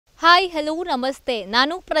Hi hello ನಮಸ್ತೆ,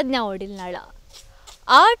 ನಾನು ಪ್ರಜ್ಞಾ ಒಡಿಲ್ನಾಳ.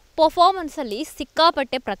 Art ಪರ್ಫಾರ್ಮೆನ್ಸಲ್ಲಿ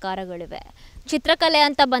ಸಿಕ್ಕಾಪಟ್ಟೆ ಪ್ರಕಾರಗಳಿವೆ. ಚಿತ್ರಕಲೆ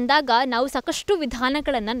ಅಂತ ಬಂದಾಗ ನಾವು ಸಾಕಷ್ಟು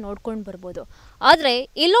ವಿಧಾನಗಳನ್ನು ನೋಡ್ಕೊಂಡು ಬರ್ಬೋದು. ಆದರೆ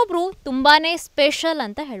ಇಲ್ಲೊಬ್ಬರು ತುಂಬಾ ಸ್ಪೆಷಲ್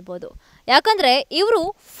ಅಂತ ಹೇಳ್ಬೋದು. ಯಾಕಂದರೆ ಇವರು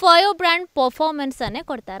ಫೈರ್ಬ್ರ್ಯಾಂಡ್ ಪರ್ಫಾರ್ಮೆನ್ಸನ್ನೇ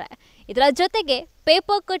ಕೊಡ್ತಾರೆ. ಇದರ ಜೊತೆಗೆ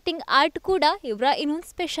ಪೇಪರ್ ಕಟ್ಟಿಂಗ್ ಆರ್ಟ್ ಕೂಡ ಇವರ ಇನ್ನೊಂದು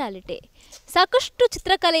ಸ್ಪೆಷಾಲಿಟಿ. ಸಾಕಷ್ಟು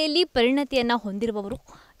ಚಿತ್ರಕಲೆಯಲ್ಲಿ ಪರಿಣತಿಯನ್ನು ಹೊಂದಿರುವವರು,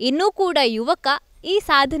 ಇನ್ನೂ ಕೂಡ ಯುವಕ, ಈ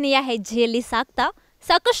ಸಾಧನೆಯ ಹೆಜ್ಜೆಯಲ್ಲಿ ಸಾಕ್ತಾ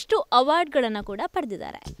ಸಾಕಷ್ಟು ಅವಾರ್ಡ್ಗಳನ್ನು ಕೂಡ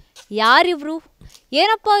ಪಡೆದಿದ್ದಾರೆ. ಯಾರಿವರು,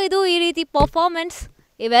 ಏನಪ್ಪ ಇದು ಈ ರೀತಿ ಪರ್ಫಾರ್ಮೆನ್ಸ್,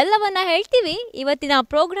 ಇವೆಲ್ಲವನ್ನ ಹೇಳ್ತೀವಿ ಇವತ್ತಿನ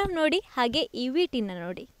ಪ್ರೋಗ್ರಾಮ್ ನೋಡಿ, ಹಾಗೆ ಈ ವಿಟಿನ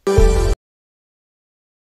ನೋಡಿ.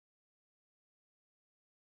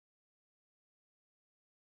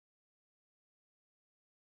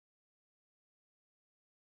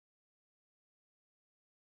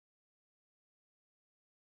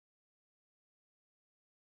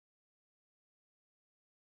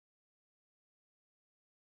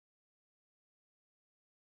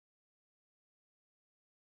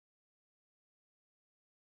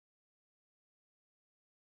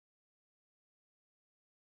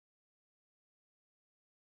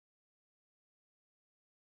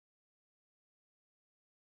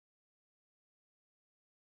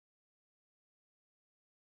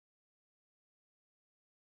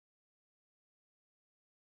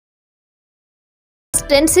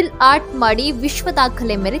 ಸ್ಟೆನ್ಸಿಲ್ ಆರ್ಟ್ ಮಾಡಿ ವಿಶ್ವ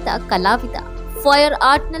ದಾಖಲೆ ಮೆರೆದ ಕಲಾವಿದ, ಫೈರ್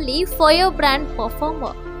ಆರ್ಟ್ನಲ್ಲಿ ಫೈರ್ ಬ್ರ್ಯಾಂಡ್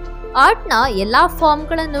ಪರ್ಫಾರ್ಮರ್. ಆರ್ಟ್ನ ಎಲ್ಲಾ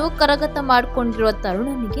ಫಾರ್ಮ್ಗಳನ್ನು ಕರಗತ ಮಾಡಿಕೊಂಡಿರುವ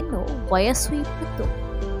ತರುಣನಿಗಿನ್ನು ವಯಸ್ಸು 20.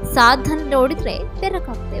 ಸಾಧನೆ ನೋಡಿದ್ರೆ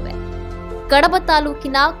ಬೆರಗಾಗ್ತೇವೆ. ಕಡಬ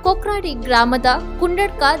ತಾಲೂಕಿನ ಕೊಕ್ರಾಡಿ ಗ್ರಾಮದ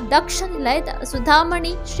ಕುಂಡಡ್ಕ ದಕ್ಷ ನಿಲಯದ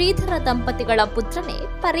ಸುಧಾಮಣಿ ಶ್ರೀಧರ ದಂಪತಿಗಳ ಪುತ್ರನೇ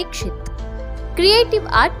Parikshit. Creative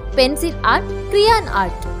art, pencil art, ಕ್ರಿಯಾನ್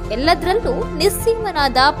art ಎಲ್ಲದರಲ್ಲೂ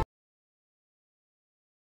ನಿಸ್ಸೀಮನಾದ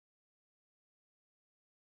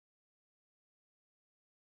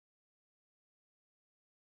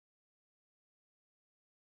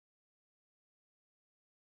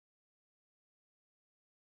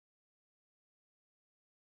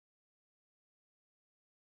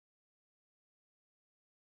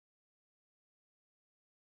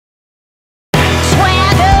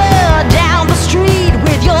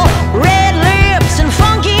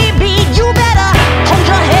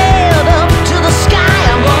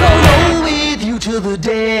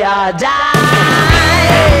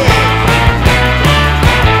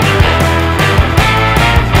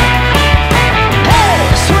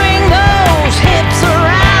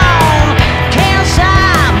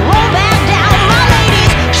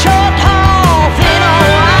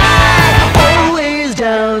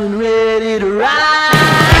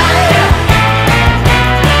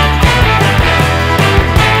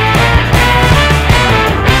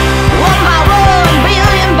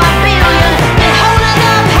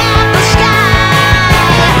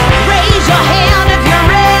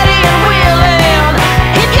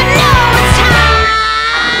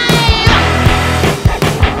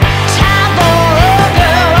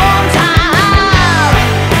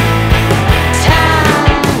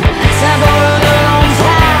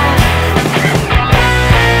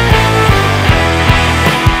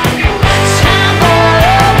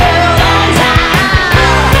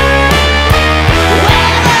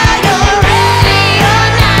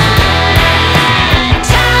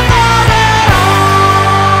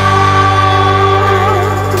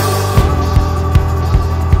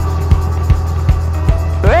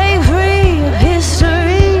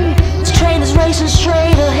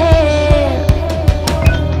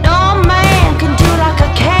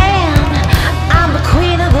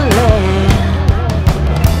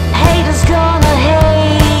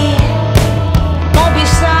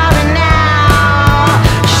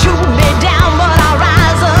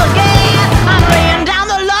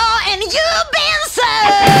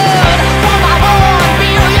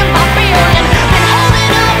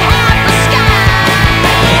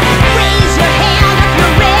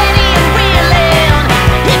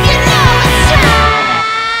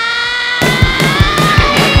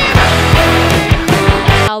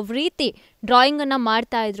ರೀತಿ ಡ್ರಾಯಿಂಗ್ ಅನ್ನ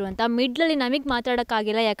ಮಾಡ್ತಾ ಇದ್ರು ಅಂತ ಮಿಡ್ಲಲ್ಲಿ ನಮಗೆ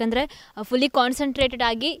ಮಾತಾಡೋಕ್ಕಾಗಿಲ್ಲ. ಯಾಕಂದರೆ ಫುಲ್ಲಿ ಕಾನ್ಸಂಟ್ರೇಟೆಡ್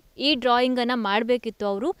ಆಗಿ ಈ ಡ್ರಾಯಿಂಗನ್ನು ಮಾಡಬೇಕಿತ್ತು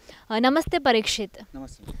ಅವರು. ನಮಸ್ತೆ ಪರೀಕ್ಷಿತ್.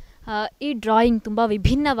 ನಮಸ್ತೆ. ಈ ಡ್ರಾಯಿಂಗ್ ತುಂಬ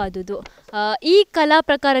ವಿಭಿನ್ನವಾದುದು. ಈ ಕಲಾ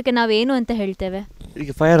ಪ್ರಕಾರಕ್ಕೆ ನಾವೇನು ಅಂತ ಹೇಳ್ತೇವೆ?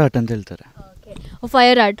 ಈಗ ಫೈರ್ ಆರ್ಟ್ ಅಂತ ಹೇಳ್ತಾರೆ.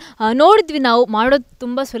 ಫೈರ್ ಆರ್ಟ್ ನೋಡಿದ್ವಿ ನಾವು, ಮಾಡೋದು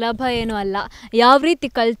ತುಂಬ ಸುಲಭ ಏನೂ ಅಲ್ಲ. ಯಾವ ರೀತಿ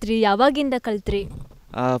ಕಲ್ತ್ರಿ, ಯಾವಾಗಿಂದ ಕಲ್ತ್ರಿ?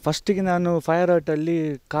 ಫಸ್ಟಿಗೆ ನಾನು ಫೈರ್ ಆರ್ಟಲ್ಲಿ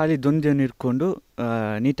ಖಾಲಿ ದೊಂದಿಯನ್ನು ಇಟ್ಕೊಂಡು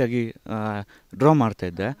ನೀಟಾಗಿ ಡ್ರಾ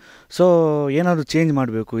ಮಾಡ್ತಾಯಿದ್ದೆ. ಸೊ ಏನಾದರೂ ಚೇಂಜ್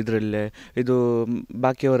ಮಾಡಬೇಕು ಇದರಲ್ಲೇ, ಇದು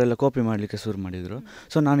ಬಾಕಿಯವರೆಲ್ಲ ಕಾಪಿ ಮಾಡಲಿಕ್ಕೆ ಶುರು ಮಾಡಿದರು.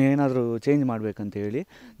 ಸೊ ನಾನು ಏನಾದರೂ ಚೇಂಜ್ ಮಾಡಬೇಕಂತ ಹೇಳಿ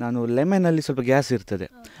ನಾನು ಲೆಮನಲ್ಲಿ ಸ್ವಲ್ಪ ಗ್ಯಾಸ್ ಇರ್ತದೆ,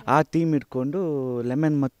 ಆ ಥೀಮ್ ಇಟ್ಕೊಂಡು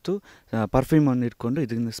ಲೆಮನ್ ಮತ್ತು ಪರ್ಫ್ಯೂಮನ್ನು ಇಟ್ಕೊಂಡು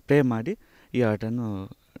ಇದನ್ನು ಸ್ಪ್ರೇ ಮಾಡಿ ಈ ಆರ್ಟನ್ನು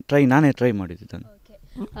ನಾನೇ ಟ್ರೈ ಮಾಡಿದ್ದು.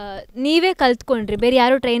 ನೀವೇ ಕಲ್ತ್ಕೊಂಡ್ರಿ, ಬೇರೆ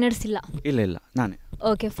ಯಾರೂ ಟ್ರೈನರ್ಸ್ ಇಲ್ಲ? ಇಲ್ಲ, ನಾನೇ.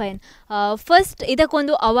 Okay, fine. ಫಸ್ಟ್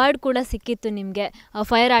ಇದಕ್ಕೊಂದು ಅವಾರ್ಡ್ ಕೂಡ ಸಿಕ್ಕಿತ್ತು ನಿಮಗೆ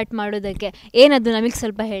ಫೈರ್ ಆರ್ಟ್ ಮಾಡೋದಕ್ಕೆ, ಏನದು ನಮಗೆ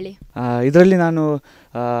ಸ್ವಲ್ಪ ಹೇಳಿ. ಇದರಲ್ಲಿ ನಾನು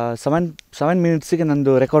 7 ಮಿನಿಟ್ಸಿಗೆ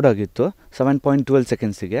ನಂದು ರೆಕಾರ್ಡ್ ಆಗಿತ್ತು, 7.12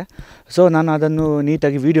 ಸೆಕೆಂಡ್ಸಿಗೆ. ಸೊ ನಾನು ಅದನ್ನು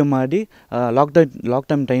ನೀಟಾಗಿ ವೀಡಿಯೋ ಮಾಡಿ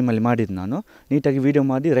ಲಾಕ್ಡೌನ್ ಟೈಮಲ್ಲಿ ಮಾಡಿದ್ದು. ನಾನು ನೀಟಾಗಿ ವೀಡಿಯೋ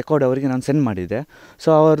ಮಾಡಿ ರೆಕಾರ್ಡ್ ಅವರಿಗೆ ನಾನು ಸೆಂಡ್ ಮಾಡಿದ್ದೆ.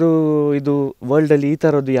 ಸೊ ಅವರು ಇದು ವರ್ಲ್ಡಲ್ಲಿ ಈ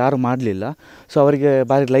ಥರದ್ದು ಯಾರು ಮಾಡಲಿಲ್ಲ, ಸೊ ಅವರಿಗೆ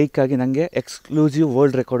ಭಾರಿ ಲೈಕ್ ಆಗಿ ನನಗೆ ಎಕ್ಸ್ಕ್ಲೂಸಿವ್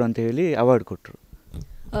ವರ್ಲ್ಡ್ ರೆಕಾರ್ಡ್ ಅಂತ ಹೇಳಿ ಅವಾರ್ಡ್ ಕೊಟ್ಟರು.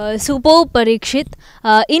 ಸೂಪರ್ ಪರೀಕ್ಷಿತ್.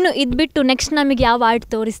 ಇನ್ನು ಇದು ಬಿಟ್ಟು ನೆಕ್ಸ್ಟ್ ನಮಗೆ ಯಾವ ಆರ್ಟ್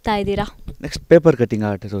ತೋರಿಸ್ತಾ ಇದ್ದೀರಾ? ನೆಕ್ಸ್ಟ್ ಪೇಪರ್ ಕಟ್ಟಿಂಗ್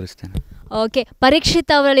ಆರ್ಟ್ ತೋರಿಸ್ತೇನೆ. ಓಕೆ,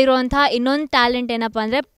 ಪರೀಕ್ಷಿತ್ ಅವರಲ್ಲಿರುವಂತಹ ಇನ್ನೊಂದು ಟ್ಯಾಲೆಂಟ್ ಏನಪ್ಪ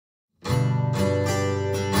ಅಂದರೆ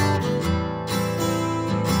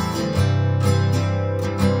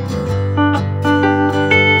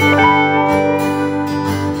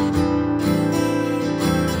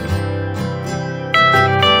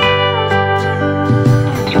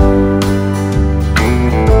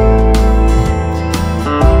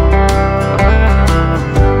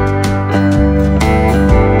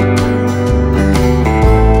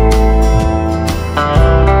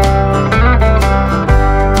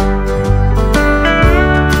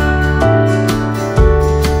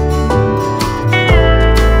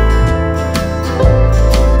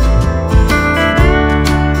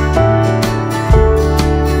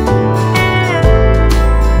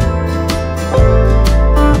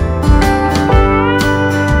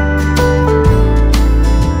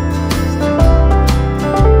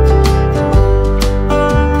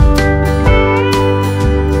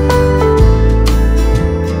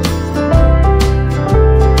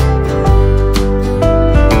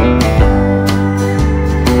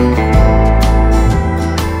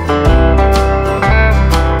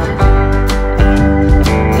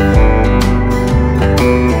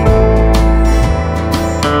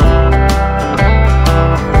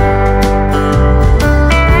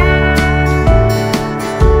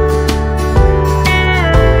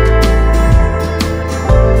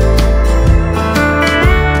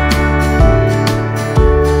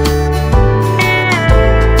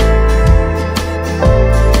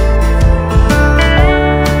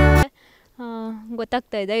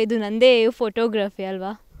ಗೊತ್ತಾಗ್ತಾ ಇದೆ, ಇದು ನಂದೇ ಫೋಟೋಗ್ರಫಿ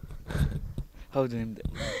ಅಲ್ವಾ? ಹೌದು, ನಿಮ್ಮದೇ.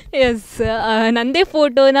 ಎಸ್, ನಂದೇ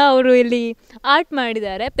ಫೋಟೋನ ಅವರು ಇಲ್ಲಿ ಆರ್ಟ್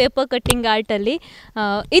ಮಾಡಿದ್ದಾರೆ ಪೇಪರ್ ಕಟ್ಟಿಂಗ್ ಆರ್ಟಲ್ಲಿ.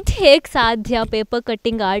 ಇದು ಹೇಗೆ ಸಾಧ್ಯ ಪೇಪರ್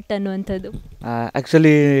ಕಟ್ಟಿಂಗ್ ಆರ್ಟ್ ಅನ್ನುವಂಥದ್ದು?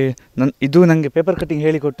 ಆ್ಯಕ್ಚುಲಿ ಇದು ನನಗೆ ಪೇಪರ್ ಕಟ್ಟಿಂಗ್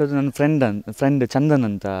ಹೇಳಿಕೊಟ್ಟದ್ದು ನನ್ನ ಫ್ರೆಂಡ್ ಚಂದನ್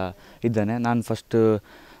ಅಂತ ಇದ್ದಾನೆ. ನಾನು ಫಸ್ಟು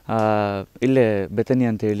ಇಲ್ಲೇ ಬೆತನಿ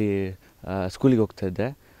ಅಂತೇಳಿ ಸ್ಕೂಲಿಗೆ ಹೋಗ್ತಾಯಿದ್ದೆ.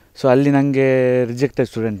 ಸೊ ಅಲ್ಲಿ ನನಗೆ ರಿಜೆಕ್ಟೆಡ್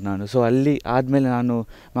ಸ್ಟೂಡೆಂಟ್ ನಾನು. ಸೊ ಅಲ್ಲಿ ಆದಮೇಲೆ ನಾನು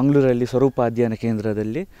ಮಂಗಳೂರಲ್ಲಿ ಸ್ವರೂಪ ಅಧ್ಯಯನ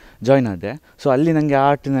ಕೇಂದ್ರದಲ್ಲಿ ಜಾಯ್ನ್ ಆದೆ. ಸೊ ಅಲ್ಲಿ ನನಗೆ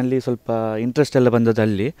ಆರ್ಟಿನಲ್ಲಿ ಸ್ವಲ್ಪ ಇಂಟ್ರೆಸ್ಟ್ ಎಲ್ಲ ಬಂದದ್ದು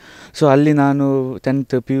ಅಲ್ಲಿ. ಸೊ ಅಲ್ಲಿ ನಾನು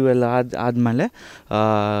 10th PU ಎಲ್ಲ ಆದಮೇಲೆ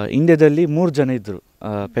ಇಂಡ್ಯಾದಲ್ಲಿ 3 ಜನ ಇದ್ದರು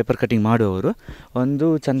ಪೇಪರ್ ಕಟ್ಟಿಂಗ್ ಮಾಡುವವರು. ಒಂದು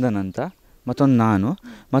ಚಂದನ್ ಅಂತ, ಮತ್ತೊಂದು ನಾನು,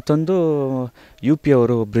 ಮತ್ತೊಂದು UP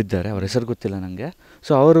ಅವರು ಒಬ್ಬರು ಇದ್ದಾರೆ, ಅವ್ರ ಹೆಸರು ಗೊತ್ತಿಲ್ಲ ನನಗೆ.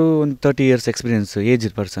 ಸೊ ಅವರು ಒಂದು 30 years ಎಕ್ಸ್ಪೀರಿಯೆನ್ಸ್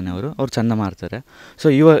ಏಜ್ಡ್ ಪರ್ಸನ್ ಅವರು ಚೆಂದ ಮಾಡ್ತಾರೆ. ಸೊ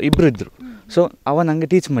ಇಬ್ಬರು ಇದ್ದರು. ಸೊ ಅವ ನನಗೆ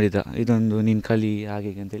ಟೀಚ್ ಮಾಡಿದ, ಇದೊಂದು ನೀನು ಕಲಿ ಹಾಗೆ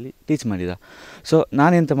ಅಂತೇಳಿ ಟೀಚ್ ಮಾಡಿದ. ಸೊ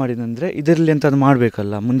ನಾನೆಂತ ಮಾಡಿದಂದರೆ ಇದರಲ್ಲಿ ಎಂಥದ್ದು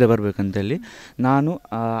ಮಾಡಬೇಕಲ್ಲ, ಮುಂದೆ ಬರಬೇಕಂತೇಳಿ ನಾನು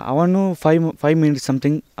ಅವನು 5 minutes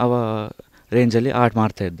ಸಮಥಿಂಗ್ ಅವ ರೇಂಜಲ್ಲಿ ಆರ್ಟ್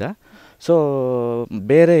ಮಾಡ್ತಾಯಿದ್ದ. ಸೊ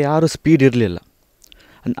ಬೇರೆ ಯಾರು ಸ್ಪೀಡ್ ಇರಲಿಲ್ಲ.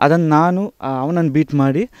 ಅದನ್ನು ನಾನು ಅವನನ್ನು ಬೀಟ್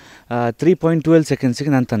ಮಾಡಿ 3.12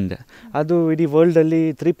 ಸೆಕೆಂಡ್ಸಿಗೆ ನಾನು ತಂದೆ. ಅದು ಇಡೀ ವರ್ಲ್ಡಲ್ಲಿ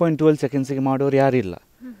 3.12 ಸೆಕೆಂಡ್ಸಿಗೆ ಮಾಡೋರು ಯಾರಿಲ್ಲ.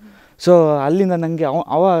 ಸೊ ಅಲ್ಲಿಂದ ನನಗೆ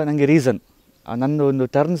ಅವ ನನಗೆ ರೀಸನ್, ನಂದು ಒಂದು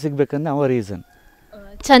ಟರ್ನ್ ಸಿಗಬೇಕಂದ್ರೆ ಅವ ರೀಸನ್.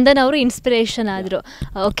 ಚಂದನ್ ಅವರು ಇನ್ಸ್ಪಿರೇಷನ್ ಆದರು.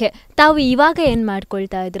 ಓಕೆ, ತಾವು ಇವಾಗ ಏನು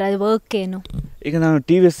ಮಾಡ್ಕೊಳ್ತಾ ಇದ್ದೀರಾ, ವರ್ಕ್ ಏನು? ಈಗ ನಾನು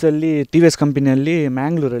TVS ಕಂಪನಿಯಲ್ಲಿ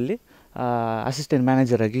ಮ್ಯಾಂಗ್ಳೂರಲ್ಲಿ ಅಸಿಸ್ಟೆಂಟ್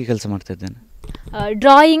ಮ್ಯಾನೇಜರ್ ಆಗಿ ಕೆಲಸ ಮಾಡ್ತಾಯಿದ್ದೇನೆ.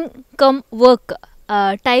 ಡ್ರಾಯಿಂಗ್ ಕಮ್ ವರ್ಕ್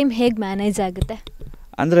ಟೈಮ್ ಹೇಗೆ ಮ್ಯಾನೇಜ್ ಆಗುತ್ತೆ?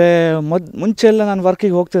 ಅಂದರೆ ಮುಂಚೆ ಎಲ್ಲ ನಾನು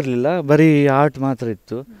ವರ್ಕಿಗೆ ಹೋಗ್ತಿರಲಿಲ್ಲ, ಬರೀ ಆರ್ಟ್ ಮಾತ್ರ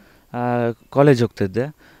ಇತ್ತು. ಕಾಲೇಜ್ ಹೋಗ್ತಿದ್ದೆ.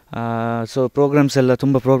 ಸೊ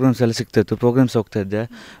ತುಂಬ ಪ್ರೋಗ್ರಾಮ್ಸ್ ಎಲ್ಲ ಸಿಗ್ತಾಯಿತ್ತು. ಪ್ರೋಗ್ರಾಮ್ಸ್ ಹೋಗ್ತಾಯಿದ್ದೆ,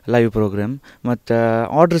 ಲೈವ್ ಪ್ರೋಗ್ರಾಮ್, ಮತ್ತು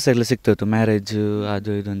ಆರ್ಡ್ರಸ್ ಎಲ್ಲ ಸಿಗ್ತಾಯಿತ್ತು, ಮ್ಯಾರೇಜು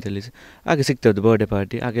ಅದು ಇದು ಅಂತೇಳಿ ಹಾಗೆ ಸಿಗ್ತಾಯಿತ್ತು, ಬರ್ಡೇ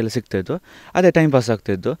ಪಾರ್ಟಿ ಹಾಗೆಲ್ಲ ಸಿಗ್ತಾಯಿತ್ತು. ಅದೇ ಟೈಮ್ ಪಾಸ್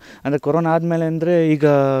ಆಗ್ತಾಯಿತ್ತು. ಅಂದರೆ ಕೊರೋನಾ ಆದಮೇಲೆ ಅಂದರೆ ಈಗ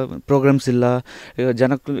ಪ್ರೋಗ್ರಾಮ್ಸ್ ಇಲ್ಲ, ಈಗ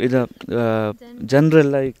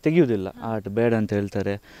ಜನರೆಲ್ಲ ಈಗ ತೆಗೆಯೋದಿಲ್ಲ, ಆರ್ಟ್ ಬೇಡ ಅಂತ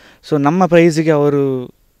ಹೇಳ್ತಾರೆ. ಸೊ ನಮ್ಮ ಪ್ರೈಸಿಗೆ ಅವರು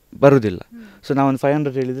ಬರುವುದಿಲ್ಲ. ಸೊ ನಾವೊಂದು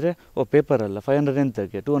 500 ಹೇಳಿದರೆ ಓ ಪೇಪರ್ ಅಲ್ಲ 500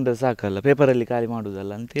 ಎಂತಕ್ಕೆ 200 ಸಾಕಲ್ಲ ಪೇಪರಲ್ಲಿ ಖಾಲಿ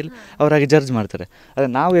ಮಾಡೋದಲ್ಲ ಅಂತೇಳಿ ಅವರಾಗಿ ಜಡ್ಜ್ ಮಾಡ್ತಾರೆ. ಆದರೆ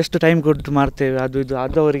ನಾವು ಎಷ್ಟು ಟೈಮ್ ಕೊಟ್ಟು ಮಾಡ್ತೇವೆ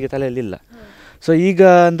ಅದು ಅವರಿಗೆ ತಲೆಯಲ್ಲಿಲ್ಲ. ಸೊ ಈಗ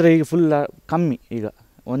ಅಂದರೆ ಈಗ ಫುಲ್ ಕಮ್ಮಿ, ಈಗ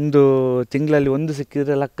ಒಂದು ತಿಂಗಳಲ್ಲಿ ಒಂದು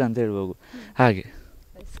ಸಿಕ್ಕಿದರೆ ಲಕ್ಕ ಅಂತ ಹೇಳ್ಬೋದು ಹಾಗೆ.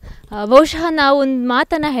 ಬಹುಶಃ ನಾವು ಒಂದು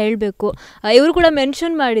ಮಾತನ್ನು ಹೇಳಬೇಕು, ಇವರು ಕೂಡ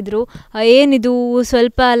ಮೆನ್ಷನ್ ಮಾಡಿದರು ಏನಿದು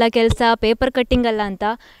ಸ್ವಲ್ಪ ಅಲ್ಲ ಕೆಲಸ ಪೇಪರ್ ಕಟ್ಟಿಂಗ್ ಅಲ್ಲ ಅಂತ.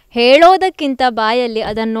 ಹೇಳೋದಕ್ಕಿಂತ ಬಾಯಲ್ಲಿ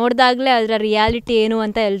ಅದನ್ನು ನೋಡಿದಾಗಲೇ ಅದರ ರಿಯಾಲಿಟಿ ಏನು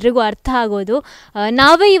ಅಂತ ಎಲ್ರಿಗೂ ಅರ್ಥ ಆಗೋದು.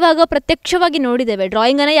 ನಾವೇ ಇವಾಗ ಪ್ರತ್ಯಕ್ಷವಾಗಿ ನೋಡಿದ್ದೇವೆ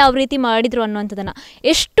ಡ್ರಾಯಿಂಗನ್ನು ಯಾವ ರೀತಿ ಮಾಡಿದರು ಅನ್ನುವಂಥದ್ದನ್ನು.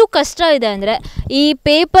 ಎಷ್ಟು ಕಷ್ಟ ಇದೆ ಅಂದರೆ ಈ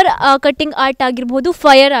ಪೇಪರ್ ಕಟ್ಟಿಂಗ್ ಆರ್ಟ್ ಆಗಿರ್ಬೋದು,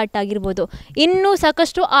 ಫೈರ್ ಆರ್ಟ್ ಆಗಿರ್ಬೋದು, ಇನ್ನೂ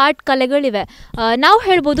ಸಾಕಷ್ಟು ಆರ್ಟ್ ಕಲೆಗಳಿವೆ. ನಾವು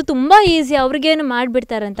ಹೇಳ್ಬೋದು ತುಂಬ ಈಸಿ ಅವ್ರಿಗೇನು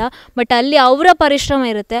ಮಾಡಿಬಿಡ್ತಾರಂತ, ಬಟ್ ಅಲ್ಲಿ ಅವರ ಪರಿಶ್ರಮ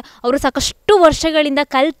ಇರುತ್ತೆ, ಅವರು ಸಾಕಷ್ಟು ವರ್ಷಗಳಿಂದ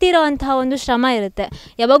ಕಲ್ತಿರೋ ಅಂತಹ ಒಂದು ಶ್ರಮ ಇರುತ್ತೆ.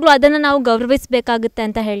 ಯಾವಾಗಲೂ ಅದನ್ನು ನಾವು ಗೌರವಿಸಬೇಕಾಗುತ್ತೆ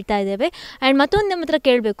ಅಂತ ಹೇಳ್ತಾ ಇದ್ದೇವೆ. ಆ್ಯಂಡ್ ಮತ್ತೊಂದು ನಮ್ಮ ಹತ್ರ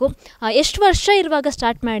ಕೇಳಬೇಕು, ಎಷ್ಟು ವರ್ಷ ಇರುವಾಗ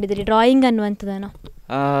ಸ್ಟಾರ್ಟ್ ಮಾಡಿದಿರಿ ಡ್ರಾಯಿಂಗ್ ಅನ್ನುವಂಥದ್ದನ್ನು?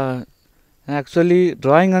 ಆ್ಯಕ್ಚುಲಿ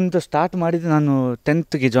ಡ್ರಾಯಿಂಗ್ ಅಂತ ಸ್ಟಾರ್ಟ್ ಮಾಡಿದ್ದು ನಾನು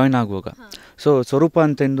 10th ಜಾಯ್ನ್ ಆಗುವಾಗ. ಸೊ ಸ್ವರೂಪ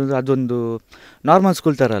ಅಂತ ಅದೊಂದು ನಾರ್ಮಲ್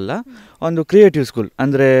ಸ್ಕೂಲ್ ಥರ ಅಲ್ಲ, ಒಂದು ಕ್ರಿಯೇಟಿವ್ ಸ್ಕೂಲ್.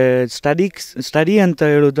 ಅಂದರೆ ಸ್ಟಡಿ ಅಂತ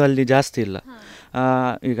ಹೇಳೋದು ಅಲ್ಲಿ ಜಾಸ್ತಿ ಇಲ್ಲ.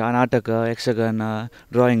 ಈಗ ನಾಟಕ, ಯಕ್ಷಗಾನ,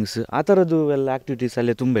 ಡ್ರಾಯಿಂಗ್ಸ್ ಆ ಥರದ್ದು ಎಲ್ಲ ಆ್ಯಕ್ಟಿವಿಟೀಸ್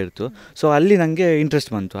ಅಲ್ಲೇ ತುಂಬ ಇತ್ತು. ಸೊ ಅಲ್ಲಿ ನನಗೆ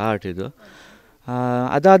ಇಂಟ್ರೆಸ್ಟ್ ಬಂತು ಆರ್ಟಿದು.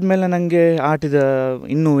 ಅದಾದಮೇಲೆ ನನಗೆ ಆರ್ಟಿದ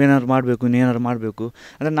ಇನ್ನೂ ಏನಾದ್ರು ಮಾಡಬೇಕು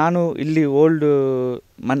ಅಂದರೆ ನಾನು ಇಲ್ಲಿ ಓಲ್ಡ್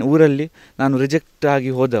ಊರಲ್ಲಿ ನಾನು ರಿಜೆಕ್ಟ್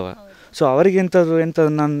ಆಗಿ ಹೋದವ. ಸೊ ಅವರಿಗೆ ಎಂಥದ್ದು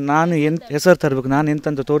ನಾನು ಹೆಸರು ತರಬೇಕು, ನಾನು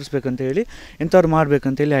ಎಂತಂತ ತೋರಿಸ್ಬೇಕಂತ ಹೇಳಿ ಎಂಥವ್ರು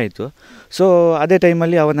ಮಾಡಬೇಕಂತೇಳಿ ಆಯಿತು. ಸೊ ಅದೇ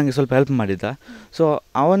ಟೈಮಲ್ಲಿ ಅವನು ನನಗೆ ಸ್ವಲ್ಪ ಹೆಲ್ಪ್ ಮಾಡಿದ್ದ. ಸೊ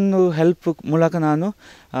ಅವನು ಹೆಲ್ಪ್ ಮೂಲಕ ನಾನು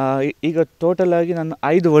ಈಗ ಟೋಟಲಾಗಿ ನಾನು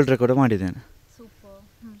 5 ವರ್ಲ್ಡ್ ರೆಕಾರ್ಡ್ ಮಾಡಿದ್ದೇನೆ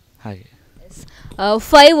ಹಾಗೆ.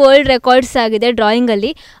 5 ವರ್ಲ್ಡ್ ರೆಕಾರ್ಡ್ಸ್ ಆಗಿದೆ ಡ್ರಾಯಿಂಗಲ್ಲಿ.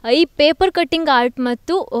 ಈ ಪೇಪರ್ ಕಟ್ಟಿಂಗ್ ಆರ್ಟ್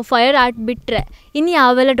ಮತ್ತು ಫೈರ್ ಆರ್ಟ್ ಬಿಟ್ಟರೆ ಇನ್ನು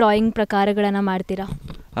ಯಾವೆಲ್ಲ ಡ್ರಾಯಿಂಗ್ ಪ್ರಕಾರಗಳನ್ನು ಮಾಡ್ತೀರಾ?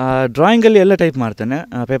 ಡ್ರಾಯಿಂಗಲ್ಲಿ ಎಲ್ಲ ಟೈಪ್ ಮಾಡ್ತೇನೆ.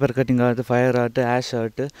 Paper cutting art, fire art, ash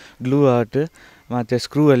art, glue art, ಮತ್ತು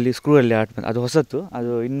ಸ್ಕ್ರೂ ಅಲ್ಲಿ ಆರ್ಟ್, ಅದು ಹೊಸತು,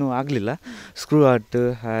 ಅದು ಇನ್ನೂ ಆಗಲಿಲ್ಲ. ಸ್ಕ್ರೂ ಆರ್ಟ್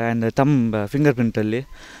ಆ್ಯಂಡ್ ಫಿಂಗರ್ ಪ್ರಿಂಟಲ್ಲಿ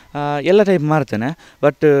ಎಲ್ಲ ಟೈಪ್ ಮಾಡ್ತೇನೆ.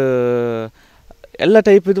 ಬಟ್ ಎಲ್ಲ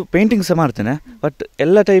ಟೈಪಿದು ಪೇಂಟಿಂಗ್ ಸಹ ಮಾಡ್ತೇನೆ. ಬಟ್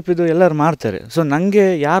ಎಲ್ಲ ಟೈಪಿದು ಎಲ್ಲರೂ ಮಾಡ್ತಾರೆ. ಸೊ ನನಗೆ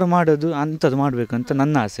ಯಾರು ಮಾಡೋದು ಅಂಥದ್ದು ಮಾಡಬೇಕಂತ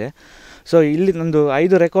ನನ್ನ ಆಸೆ. ಸೊ ಇಲ್ಲಿ ನಂದು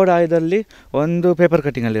 5 ರೆಕಾರ್ಡ್ ಆದಲ್ಲಿ ಒಂದು ಪೇಪರ್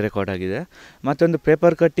ಕಟ್ಟಿಂಗಲ್ಲಿ ರೆಕಾರ್ಡ್ ಆಗಿದೆ, ಮತ್ತೊಂದು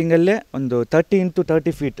ಪೇಪರ್ ಕಟ್ಟಿಂಗಲ್ಲೇ ಒಂದು 30 ×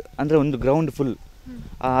 30 ಫೀಟ್ ಅಂದರೆ ಒಂದು ಗ್ರೌಂಡ್ ಫುಲ್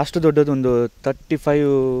ಅಷ್ಟು ದೊಡ್ಡದು, ಒಂದು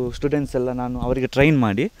 35 ಸ್ಟೂಡೆಂಟ್ಸ್ ಎಲ್ಲ ನಾನು ಅವರಿಗೆ ಟ್ರೈನ್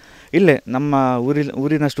ಮಾಡಿ, ಇಲ್ಲೇ ನಮ್ಮ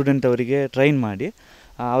ಊರಿನ ಸ್ಟೂಡೆಂಟ್ ಅವರಿಗೆ ಟ್ರೈನ್ ಮಾಡಿ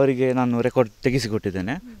ಅವರಿಗೆ ನಾನು ರೆಕಾರ್ಡ್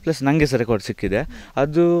ತೆಗೆಸಿಕೊಟ್ಟಿದ್ದೇನೆ. ಪ್ಲಸ್ ನನಗೆ ಸಹ ರೆಕಾರ್ಡ್ ಸಿಕ್ಕಿದೆ.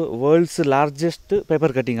 ಅದು world's largest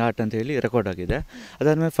paper cutting art ಅಂತ ಹೇಳಿ ರೆಕಾರ್ಡ್ ಆಗಿದೆ.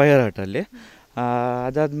 ಅದಾದಮೇಲೆ ಫೈರ್ ಆರ್ಟಲ್ಲಿ,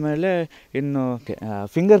 ಅದಾದಮೇಲೆ ಇನ್ನು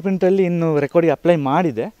ಫಿಂಗರ್ ಪ್ರಿಂಟಲ್ಲಿ ಇನ್ನು ರೆಕಾರ್ಡಿಗೆ ಅಪ್ಲೈ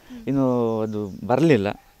ಮಾಡಿದೆ, ಇನ್ನು ಅದು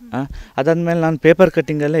ಬರಲಿಲ್ಲ. ಅದಾದಮೇಲೆ ನಾನು ಪೇಪರ್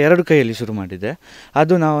ಕಟ್ಟಿಂಗಲ್ಲೇ 2 ಕೈಯಲ್ಲಿ ಶುರು ಮಾಡಿದ್ದೆ.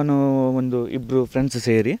 ಅದು ನಾನು ಇಬ್ಬರು ಫ್ರೆಂಡ್ಸ್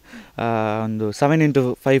ಸೇರಿ ಒಂದು 7 ×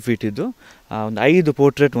 5 ಫೀಟ್ ಇದ್ದು ಒಂದು 5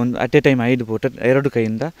 ಪೋರ್ಟ್ರೇಟ್, ಒಂದು ಅಟ್ ಎ ಟೈಮ್ 5 ಪೋರ್ಟ್ರೇಟ್ 2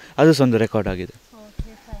 ಕೈಯಿಂದ, ಅದು ಸಹ ಒಂದು ರೆಕಾರ್ಡ್ ಆಗಿದೆ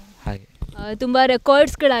ಹಾಗೆ. ತುಂಬ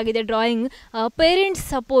ರೆಕಾರ್ಡ್ಸ್ಗಳಾಗಿದೆ ಡ್ರಾಯಿಂಗ್. ಪೇರೆಂಟ್ಸ್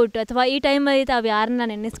ಸಪೋರ್ಟ್ ಅಥವಾ ಈ ಟೈಮಲ್ಲಿ ತಾವು ಯಾರನ್ನ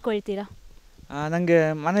ನೆನೆಸ್ಕೊಳ್ತೀರಾ? ನನಗೆ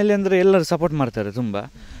ಮನೇಲಿ ಅಂದರೆ ಎಲ್ಲರೂ ಸಪೋರ್ಟ್ ಮಾಡ್ತಾರೆ ತುಂಬ.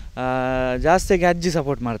 ಜಾಸ್ತಿಯಾಗಿ ಅಜ್ಜಿ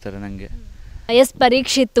ಸಪೋರ್ಟ್ ಮಾಡ್ತಾರೆ ನನಗೆ. ಎಸ್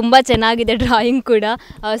ಪರೀಕ್ಷಿತ್, ತುಂಬ ಚೆನ್ನಾಗಿದೆ ಡ್ರಾಯಿಂಗ್ ಕೂಡ.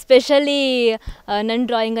 ಸ್ಪೆಷಲಿ ನನ್ನ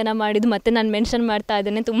ಡ್ರಾಯಿಂಗನ್ನು ಮಾಡಿದ್ದು ಮತ್ತೆ ನಾನು ಮೆನ್ಷನ್ ಮಾಡ್ತಾ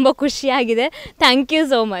ಇದ್ದೇನೆ, ತುಂಬ ಖುಷಿಯಾಗಿದೆ. Thank you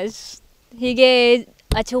so much. ಹೀಗೆ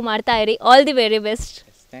ಅಚೀವ್ ಮಾಡ್ತಾ ಇರಿ. All the very best.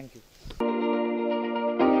 Thank you.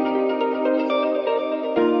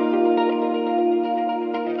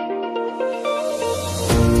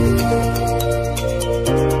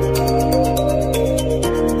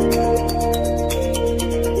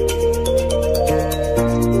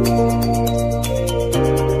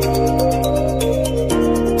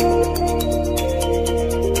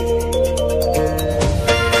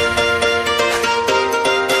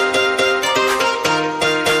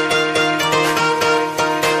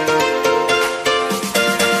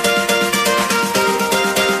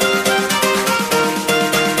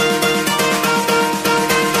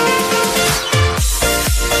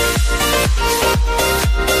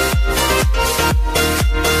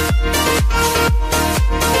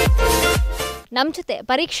 ನಮ್ಮ ಜೊತೆ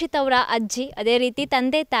ಪರೀಕ್ಷಿತ್ ಅವರ ಅಜ್ಜಿ, ಅದೇ ರೀತಿ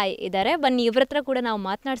ತಂದೆ ತಾಯಿ ಇದ್ದಾರೆ. ಬನ್ನಿ ಇವ್ರ ಹತ್ರ ಕೂಡ ನಾವು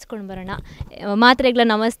ಮಾತನಾಡಿಸ್ಕೊಂಡು ಬರೋಣ. ಮಾತ್ರೆಗಳ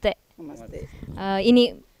ನಮಸ್ತೆ.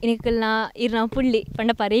 ಇನಿಕಲ್ನ ಇರ್ನ ಪುಳ್ಳಿ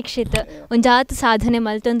ಪಂಡ ಪರೀಕ್ಷಿತ್ ಒಂಜಾತ್ ಸಾಧನೆ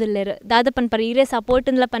ಮಲ್ತೊಂದುಲ್ಲೇರು ದಾದಪನ್ ಪರ ಇರೇ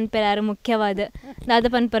ಸಪೋರ್ಟ್ಲ ಪನ್ಪೆರಾರು ಮುಖ್ಯವಾದ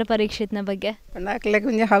ದಾದಪನ್ ಪರ ಪರೀಕ್ಷಿತ್ನ ಬಗ್ಗೆ ಅಕ್ಲೆಗೆ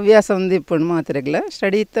ಒಂಜಿ ಹವ್ಯಾಸ ಒಂದಿಪ್ಪುಂಡು ಮಾತ್ರೆಗ್ಲ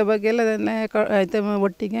ಸ್ಟಡಿ ಇತ್ತ ಬಗ್ಗೆ ಎಲ್ಲ ಆಯ್ತು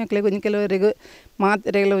ಒಟ್ಟಿಗೆ ಅಕ್ಲೆಗೆ ಒಂಜಿ ಕೆಲವರಿಗೆ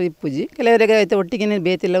ಮಾತ್ರೆಗಳು ಇಪ್ಪುಜಿ ಕೆಲವರಿಗೆ ಆಯ್ತು ಒಟ್ಟಿಗೆ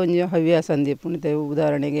ಬೇತಿಲ್ಲ ಒಂಜಿ ಹವ್ಯಾಸ ಅಂದಿಪ್ಪುಂಡು.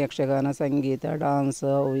 ಉದಾಹರಣೆಗೆ ಯಕ್ಷಗಾನ, ಸಂಗೀತ, ಡಾನ್ಸ್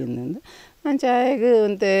ಅವು ಇನ್ನೊಂದು ಅಂಚಾಗ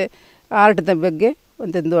ಒಂತೆ ಆರ್ಟ್ದ ಬಗ್ಗೆ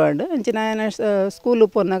ಒಂದೊಂದು ವಾರ್ಡ್ ಅಂಚಿನ ಆಯನ ಸ್ಕೂಲು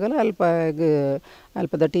ಪೋನಾಗಲ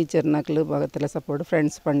ಅಲ್ಪದ ಟೀಚರ್ನಕ್ಲು ಬಾಗತ್ತೆಲ್ಲ ಸಪೋರ್ಟ್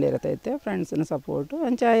ಫ್ರೆಂಡ್ಸ್ ಪಂಡಿರತೈತೆ ಫ್ರೆಂಡ್ಸ್ನ ಸಪೋರ್ಟು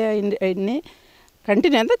ಅಂಚ ಆಯ ಇನ್ನಿ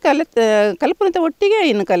ಕಂಟಿನ್ಯೂ ಅಂತ ಕಲ್ಪನೆ ಒಟ್ಟಿಗೆ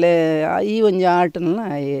ಇನ್ನು ಕಲೆ ಈ ಒಂಜಿ ಆರ್ಟ್ನ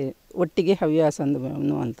ಒಟ್ಟಿಗೆ ಹವ್ಯಾಸ ಅಂದು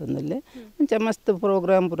ಅಂತಂದಲ್ಲಿ ಅಂಚ ಮಸ್ತ್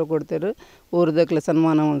ಪ್ರೋಗ್ರಾಮ್ ಪೂರ ಕೊಡ್ತಾರೆ ಊರದಕ್ಲೆ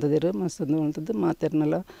ಸನ್ಮಾನ ಮಾಡ್ತಿದ್ರು ಮಸ್ತ್ ಮಾಡ್ತದ್ದು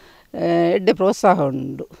ಮಾತೇರ್ನೆಲ್ಲ ಎಡ್ಡೆ ಪ್ರೋತ್ಸಾಹ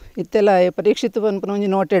ಉಂಡು ಇತ್ತೆಲ್ಲ ಪರೀಕ್ಷಿತ್ ಪನ್ಪುನ ಒಂಜಿ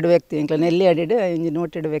ನೋಟೆಡ್ ವ್ಯಕ್ತಿ ಇಂಕ್ಲ ನೆಲ್ಲಿ ಆಡಿಡ್ ಒಂಜಿ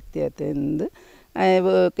ನೋಟೆಡ್ ವ್ಯಕ್ತಿ ಆತ ಎಂದು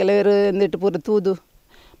ಕೆಲವರು ಎಂದಿಟ್ಟು ಪೂರ ತೂದು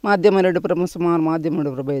ಮಾಧ್ಯಮ ಪುರ ಸುಮಾರು ಮಾಧ್ಯಮ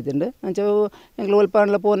ಪುರ ಬೈದುಂಡು ಅಂಚ ಎಂಕ್ಲು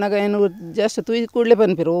ಒಲ್ಪಾಂಡ್ಲ ಪೋನಾಗ ಏನು ಜಸ್ಟ್ ತೂಯಿ ಕೂಡಲೇ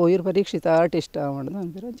ಪನ್ಪಿರು ಇವ್ರು ಪರೀಕ್ಷಿತ ಆರ್ಟಿಸ್ಟ್ ಮಾಡೋದು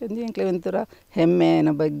ಅನ್ಪಿರು ಅಂಚಂದು ಎಂಕ್ಲೆ ಒಂಥರ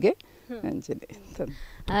ಹೆಮ್ಮೆನ ಬಗ್ಗೆ ಅಂಚನೆ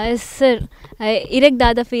ಸರ್ ಇರೆಗ್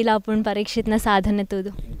ದಾದ ಫೀಲ್ ಆಪುಂಡು ಪರೀಕ್ಷಿತ್ನ ಸಾಧನೆ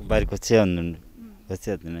ತೂದು ಬಾರಿ ಖುಷಿ ಒಂದುಂಡು ಖುಷಿ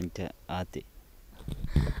ಆಯ್ತು ನಂಗೆ ಆತಿ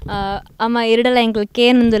ಅಮ್ಮ ಎರಡಲ್ಲ ಎಂಕ್ಲು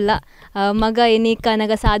ಕೇನೊಂದುಲ್ಲ ಮಗ ಏನೀಕ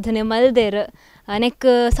ನಗ ಸಾಧನೆ ಮಲ್ದೇರು ನೆಕ್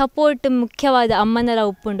ಸಪೋರ್ಟ್ ಮುಖ್ಯವಾದ ಅಮ್ಮನರ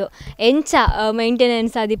ಉಪ್ಪುಂಡು ಎಂಚ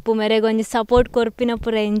ಮೇಂಟೆನೆನ್ಸ್ ಆದಿಪ್ಪು ಮೆರೆಗೊಂಜಿ ಸಪೋರ್ಟ್ ಕೊರ್ಪಿನ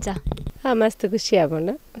ಪೂರ ಎಂಚ ಮಸ್ತ್ ಖುಷಿ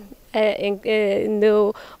ಆಪುಂಡು ಇಂದು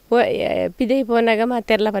ಪಿದೈ ಪೋನಾಗ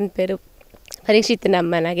ಮಾತೆರ್ಲ ಪನ್ಪೇರು ಪರೀಕ್ಷಿತನ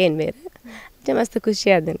ಅಮ್ಮನಾಗ ಏನು ಬೇರೆ ಮಸ್ತ್ ಖುಷಿ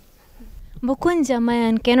ಆದನು ಬೊಕೊಂಜ ಅಮ್ಮ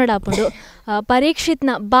ಕೆನೋಡಾಪುಂಡು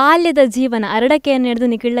ಪರೀಕ್ಷಿತ್ನ ಬಾಲ್ಯದ ಜೀವನ ಅರಡಕ್ಕೆ ಹಿಡಿದು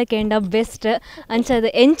ನಿಖಿಳ್ಳಕ್ಕೆಂಡ ಬೆಸ್ಟ್ ಅಂಚದ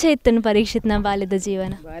ಎಂಚ ಇತ್ತನು ಪರೀಕ್ಷಿತ್ನ ಬಾಲ್ಯದ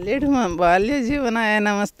ಜೀವನ ಬಾಲ್ಯ ಜೀವನ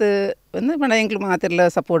ಏನ ಮಸ್ತ್ ಒಂದು ಪಂಡ ಎಂಕ್ಲು ಮಾತೆಲ್ಲ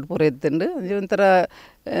ಸಪೋರ್ಟ್ ಪೂರ ಇತ್ತುಂಡು ಒಂಥರ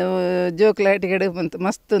ಜೋಕ್ಲಾಟಿಗಡೆ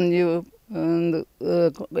ಮಸ್ತ್ ಒಂದು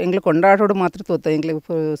ಎಂಗ್ಲು ಕೊಂಡಾಟೋಡು ಮಾತ್ರ ತೋತ ಎಂಗ್ಲು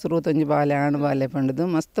ಸುರುತೊಂಜಿ ಬಾಲ್ಯ ಆಣು ಬಾಲ್ಯ ಪಂಡದು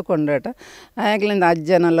ಮಸ್ತ್ ಕೊಂಡಾಟ ಆಗ್ಲಿಂದ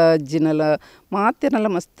ಅಜ್ಜಿನಲ ಮಾತೇನಲ್ಲ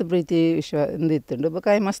ಮಸ್ತ್ ಪ್ರೀತಿ ವಿಶ್ವ ಇತ್ತುಂಡು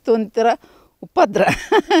ಬಕಾಯಿ ಮಸ್ತ್ ಒಂಥರ ಉಪದ್ರ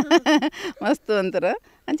ಮಸ್ತ್ ಒಂಥರ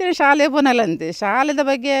ಅಂಚನೆ ಶಾಲೆ ಪೋನಲ್ಲ ಅಂತೆ ಶಾಲೆದ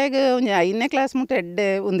ಬಗ್ಗೆ ಒಂಜಿ 5ನೇ ಕ್ಲಾಸ್ ಮುಟ್ಟ ಎಡ್ಡೆ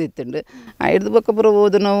ಒಂದಿತ್ತುಂಡು ಹಿಡ್ದು ಬೊಕ್ಕ ಪೂರ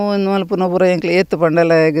ಓದು ನಾವು ಮಲ್ಪುನ ಪೂರ ಎಂಕ್ಲು ಏತ್ತು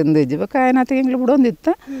ಪಂಡಲ ಒಂದಿಜ್ಜಿ ಬೊಕ್ಕ ಆಯ್ನಾತ ಎಂಕ್ಲು ಬಿಡೊಂದಿತ್ತ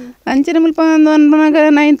ಅಂಚನೆ ಮುಲ್ಪ ಒಂದು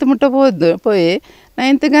 9th ಮುಟ್ಟ ಪೋಯಿ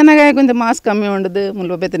 9th ಗನಾಗ ಕೊಂಚ ಮಾರ್ಕ್ಸ್ ಕಮ್ಮಿ ಉಂಡದು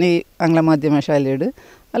ಮುಲ್ಪ ಬೆತ್ತನಿ ಆಂಗ್ಲ ಮಾಧ್ಯಮ ಶಾಲೆಡು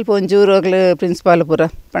ಅಲ್ಪ ಒಂಚೂರು ಆಗ್ಲು ಪ್ರಿನ್ಸಿಪಾಲ್ ಪೂರ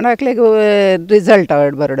ಪಂಡಾಕ್ಲೆಗ್ ರಿಸಲ್ಟ್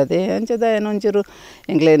ಅವಾರ್ಡ್ ಬರೋಡದೆ ಅಂಚದ ಏನೋ ಒಂಚೂರು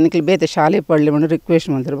ಎಂಕ್ಲೆ ನಿಕ್ಲು ಬೇತೆ ಶಾಲೆ ಪಡ್ಲಿ ಬಂದು ರಿಕ್ವೆಸ್ಟ್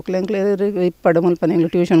ಮಾಡ್ತಾರೆ ಬೊಕ್ಲೆ ಎಂಕ್ಲೆ ಇಪ್ಪಡು ಮುಲ್ಪ ಎಂಕ್ಲು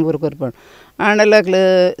ಟ್ಯೂಷನ್ ಪೂರ ಕೊರ್ಪಡು ಆಂಡಲ್ಲಾಗ್ಲು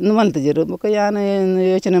ಮಲ್ತಿಜರು ಬೊಕ್ಕ ಯಾನು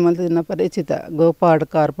ಯೋಚನೆ ಮಲ್ತಿದ್ದ ಪರಿಚಿತ ಗೋಪ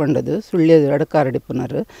ಅಡ್ಕಾರ್ ಪಂಡದು ಸುಳ್ಯದು ಅಡ್ಕಾರ್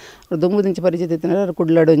ಡಿಪ್ಪುನರು ದುಂಬುದಿಂಚ ಪರಿಚಿತ ಇತ್ತಿನ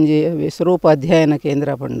ಕುಡ್ಲಾಡು ಒಂಜಿ ಸ್ವರೂಪ ಅಧ್ಯಯನ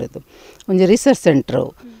ಕೇಂದ್ರ ಪಂಡದು ಒಂಜಿ ರಿಸರ್ಚ್ ಸೆಂಟ್ರು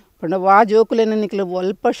ಪಂಡ ವಾ ಜೋಕುಲೇನು ನಿಕ್ಲು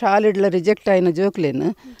ಅಲ್ಪ ಶಾಲೆಡ್ಲ ರಿಜೆಕ್ಟ್ ಆಯ್ನ ಜೋಕುಲೇನು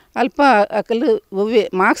ಅಲ್ಪ ಅಕಲು ಒವ್ವೆ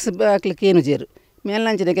ಮಾರ್ಕ್ಸ್ ಅಕ್ಲಿಕ್ಕೆ ಏನು ಜೇರು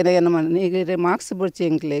ಮೇಲ್ನಂಚಿನ ಈಗ ಮಾರ್ಕ್ಸ್ ಬಡ್ಚಿ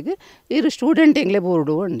ಎಂಕ್ಲೆಗ್ ಇರು ಸ್ಟೂಡೆಂಟ್ ಎಂಗ್ಲೆ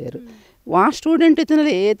ಬೋರ್ಡು ಒಂಡೇರು ವಾ ಸ್ಟೂಡೆಂಟ್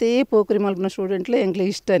ಇತ್ತಿನಲ್ಲ ಏತೇ ಪೋಖ್ರಿ ಮಲ್ಪನ ಸ್ಟೂಡೆಂಟ್ಲೆ ಎಂಕ್ಲೆ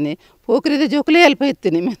ಇಷ್ಟನೇ ಪೋಖ್ರಿದ ಜೋಕುಲೇ ಅಲ್ಪ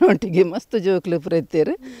ಇತ್ತೀನಿ ಮೇನೊಟ್ಟಿಗೆ ಮಸ್ತ್ ಜೋಕುಲು ಪೂರ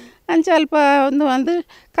ಇತ್ತೇರು ಅಂಚ ಅಲ್ಪ ಒಂದು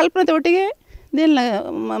ಕಲ್ಪನೆ ಒಟ್ಟಿಗೆ ದೇಲ್ಲ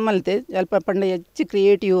ಮಲ್ತೆ ಅಲ್ಪ ಪಂಡ ಹೆಚ್ಚು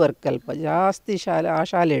ಕ್ರಿಯೇಟಿವ್ ವರ್ಕ್ ಅಲ್ಪ ಜಾಸ್ತಿ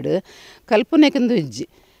ಶಾಲೆಡು ಕಲ್ಪನೆಗೊಂದು ಇಜ್ಜಿ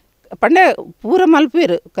ಪಂಡ ಪೂರ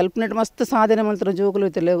ಮಲ್ಪೇರು ಕಲ್ಪನೆ ಮಸ್ತ್ ಸಾಧನೆ ಮಲ್ತರ ಜೋಕುಲು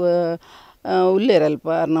ಇತ್ತಲ್ಲ ಉಲ್ಲೇರಲ್ಪ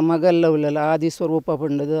ನಮ್ಮ ಮಗಲ್ಲ ಉಳ್ಳಲ್ಲ ಆದಿ ಸ್ವರೂಪ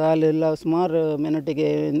ಪಂಡದು ಅಲ್ಲೆಲ್ಲ ಸುಮಾರು ಮೆನೊಟ್ಟಿಗೆ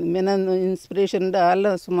ಇನ್ಸ್ಪಿರೇಷನ್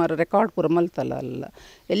ಅಲ್ಲ ಸುಮಾರು ರೆಕಾರ್ಡ್ ಪೂರ ಮಲ್ತಲ್ಲ ಅಲ್ಲ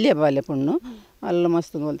ಎಲ್ಲಿಯ ಬಾಲ್ಯ ಪಣ್ಣು ಅಲ್ಲ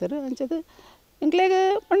ಮಸ್ತ್ ಮಲ್ತಾರೆ ಅಂಚದು ಎಂಕ್ಲೆಗ್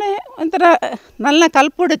ಪಂಡ ಒಂಥರ ನಲ್ಲ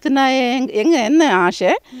ಕಲ್ಪುಡತ್ತಿನ ಹೆಂಗೆ ಎನ್ನ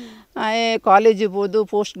ಆಶೆ ಕಾಲೇಜ್ ಬೋದು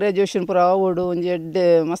ಪೋಸ್ಟ್ ಗ್ರ್ಯಾಜುಯೇಷನ್ ಪೂರ ಆವೋಡು ಒಂಜಿ ಎಡ್ಡೆ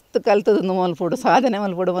ಮಸ್ತ್ ಕಲ್ತದೊಂದು ಮಲ್ಪೋಡು ಸಾಧನೆ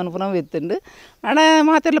ಮಲ್ಪೋಡು ಮನ್ಪುನ ಇತ್ತುಂಡು ಅಣ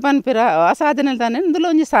ಮಾತೆಲ್ಲ ಪನ್ಪಿರ ಆ ಸಾಧನೆ ತಾನೆ ಇಂದುಲ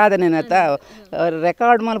ಒಂಜಿ ಸಾಧನೆನತ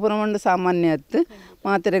ರೆಕಾರ್ಡ್ ಮಲ್ಪುನ ಒಂದು ಸಾಮಾನ್ಯ ಅತ್ತು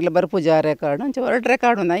ಮಾತೆರೆಗ್ಲ ಬರ್ಪುಜ ರೆಕಾರ್ಡ್ ಅಂಚೆ ಹೊರಟು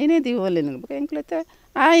ರೆಕಾರ್ಡ್ ಒಂದು ಐನೇ ದೀವಲ್ಲಿ ನಿಲ್ಬೇಕು ಎಂಕ್ಲೈತೆ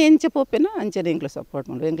ಎಂಚೆ ಪೋಪಿನ ಅಂಚನೆ ಎಂಕ್ಲು ಸಪೋರ್ಟ್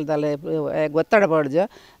ಮಾಡು ಎಂಕ್ಲು ತಲೆ ಗೊತ್ತಡ ಪಾಡ್ಜ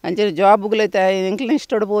ಅಂಚನೆ ಜಾಬ್ಗಳೈತೆ ಎಂಕ್ಲಿನ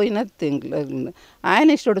ಇಷ್ಟೋಡು ಪೋಯಿನತ್ತು ಎಂಕ್ಲು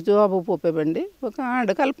ಆಯ್ನ ಇಷ್ಟೋಡು ಜಾಬ್ ಪೋಪೆ ಬಂಡಿ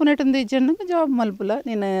ಆಂಡು ಕಲ್ಪನೆಟಂದು ಇಜ್ಜಣ್ಣಗೆ ಜಾಬ್ ಮಲ್ಪುಲ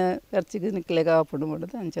ನೀನು ಖರ್ಚಿಗೆ ನಿಕ್ಲೆಗೆ ಆಪುಡು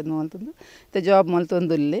ಮಾಡೋದು ಅಂಚೆಂದು ಮಲ್ತಂದು ಮತ್ತು ಜಾಬ್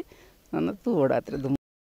ಮಲ್ತೊಂದು ಇಲ್ಲಿ ನನ್ನ ತೂಡಾತ್ರೆ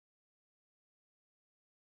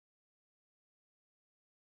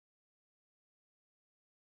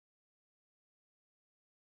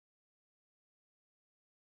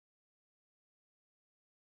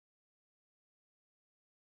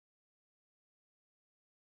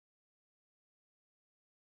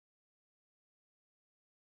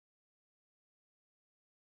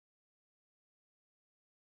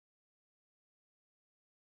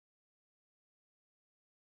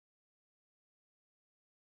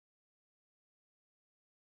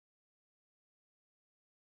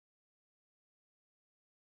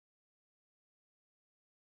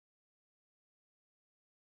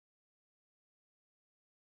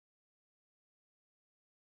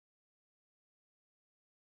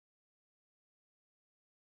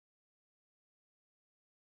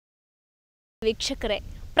ವೀಕ್ಷಕರೇ,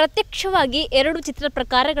 ಪ್ರತ್ಯಕ್ಷವಾಗಿ 2 ಚಿತ್ರ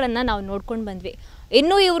ಪ್ರಕಾರಗಳನ್ನು ನಾವು ನೋಡ್ಕೊಂಡು ಬಂದ್ವಿ.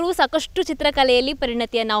 ಇನ್ನು ಇವರು ಸಾಕಷ್ಟು ಚಿತ್ರಕಲೆಯಲ್ಲಿ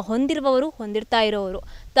ಪರಿಣತಿಯನ್ನು ಹೊಂದಿರ್ತಾ ಇರೋರು.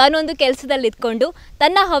 ತಾನೊಂದು ಕೆಲಸದಲ್ಲಿ ಇದ್ಕೊಂಡು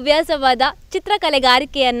ತನ್ನ ಹವ್ಯಾಸವಾದ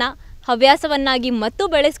ಚಿತ್ರಕಲೆಗಾರಿಕೆಯನ್ನು ಹವ್ಯಾಸವನ್ನಾಗಿ ಮತ್ತು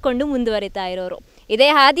ಬೆಳೆಸ್ಕೊಂಡು ಮುಂದುವರಿತಾ ಇರೋರು. ಇದೇ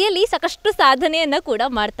ಹಾದಿಯಲ್ಲಿ ಸಾಕಷ್ಟು ಸಾಧನೆಯನ್ನು ಕೂಡ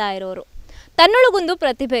ಮಾಡ್ತಾ ಇರೋರು. ತನ್ನೊಳಗೊಂದು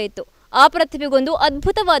ಪ್ರತಿಭೆ ಇತ್ತು. ಆ ಪ್ರತಿಭೆಗೊಂದು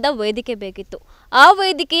ಅದ್ಭುತವಾದ ವೇದಿಕೆ ಬೇಕಿತ್ತು. ಆ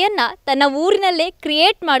ವೇದಿಕೆಯನ್ನು ತನ್ನ ಊರಿನಲ್ಲೇ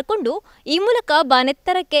ಕ್ರಿಯೇಟ್ ಮಾಡಿಕೊಂಡು ಈ ಮೂಲಕ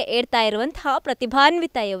ಬಾನೆತ್ತರಕ್ಕೆ ಏರ್ತಾ ಇರುವಂತಹ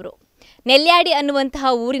ಪ್ರತಿಭಾನ್ವಿತ ಇವರು. ನೆಲ್ಯಾಡಿ ಅನ್ನುವಂತಹ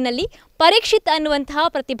ಊರಿನಲ್ಲಿ ಪರೀಕ್ಷಿತ್ ಅನ್ನುವಂತಹ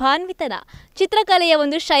ಪ್ರತಿಭಾನ್ವಿತನ ಚಿತ್ರಕಲೆಯ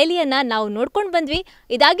ಒಂದು ಶೈಲಿಯನ್ನು ನಾವು ನೋಡ್ಕೊಂಡು ಬಂದ್ವಿ.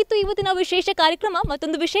 ಇದಾಗಿತ್ತು ಇವತ್ತಿನ ವಿಶೇಷ ಕಾರ್ಯಕ್ರಮ.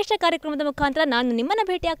 ಮತ್ತೊಂದು ವಿಶೇಷ ಕಾರ್ಯಕ್ರಮದ ಮುಖಾಂತರ ನಾನು ನಿಮ್ಮನ್ನು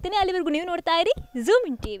ಭೇಟಿ ಆಗ್ತೇನೆ. ಅಲ್ಲಿವರೆಗೂ ನೀವು ನೋಡ್ತಾ ಇರಿ ಝೂಮ್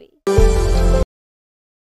ಇನ್ ಟಿವಿ.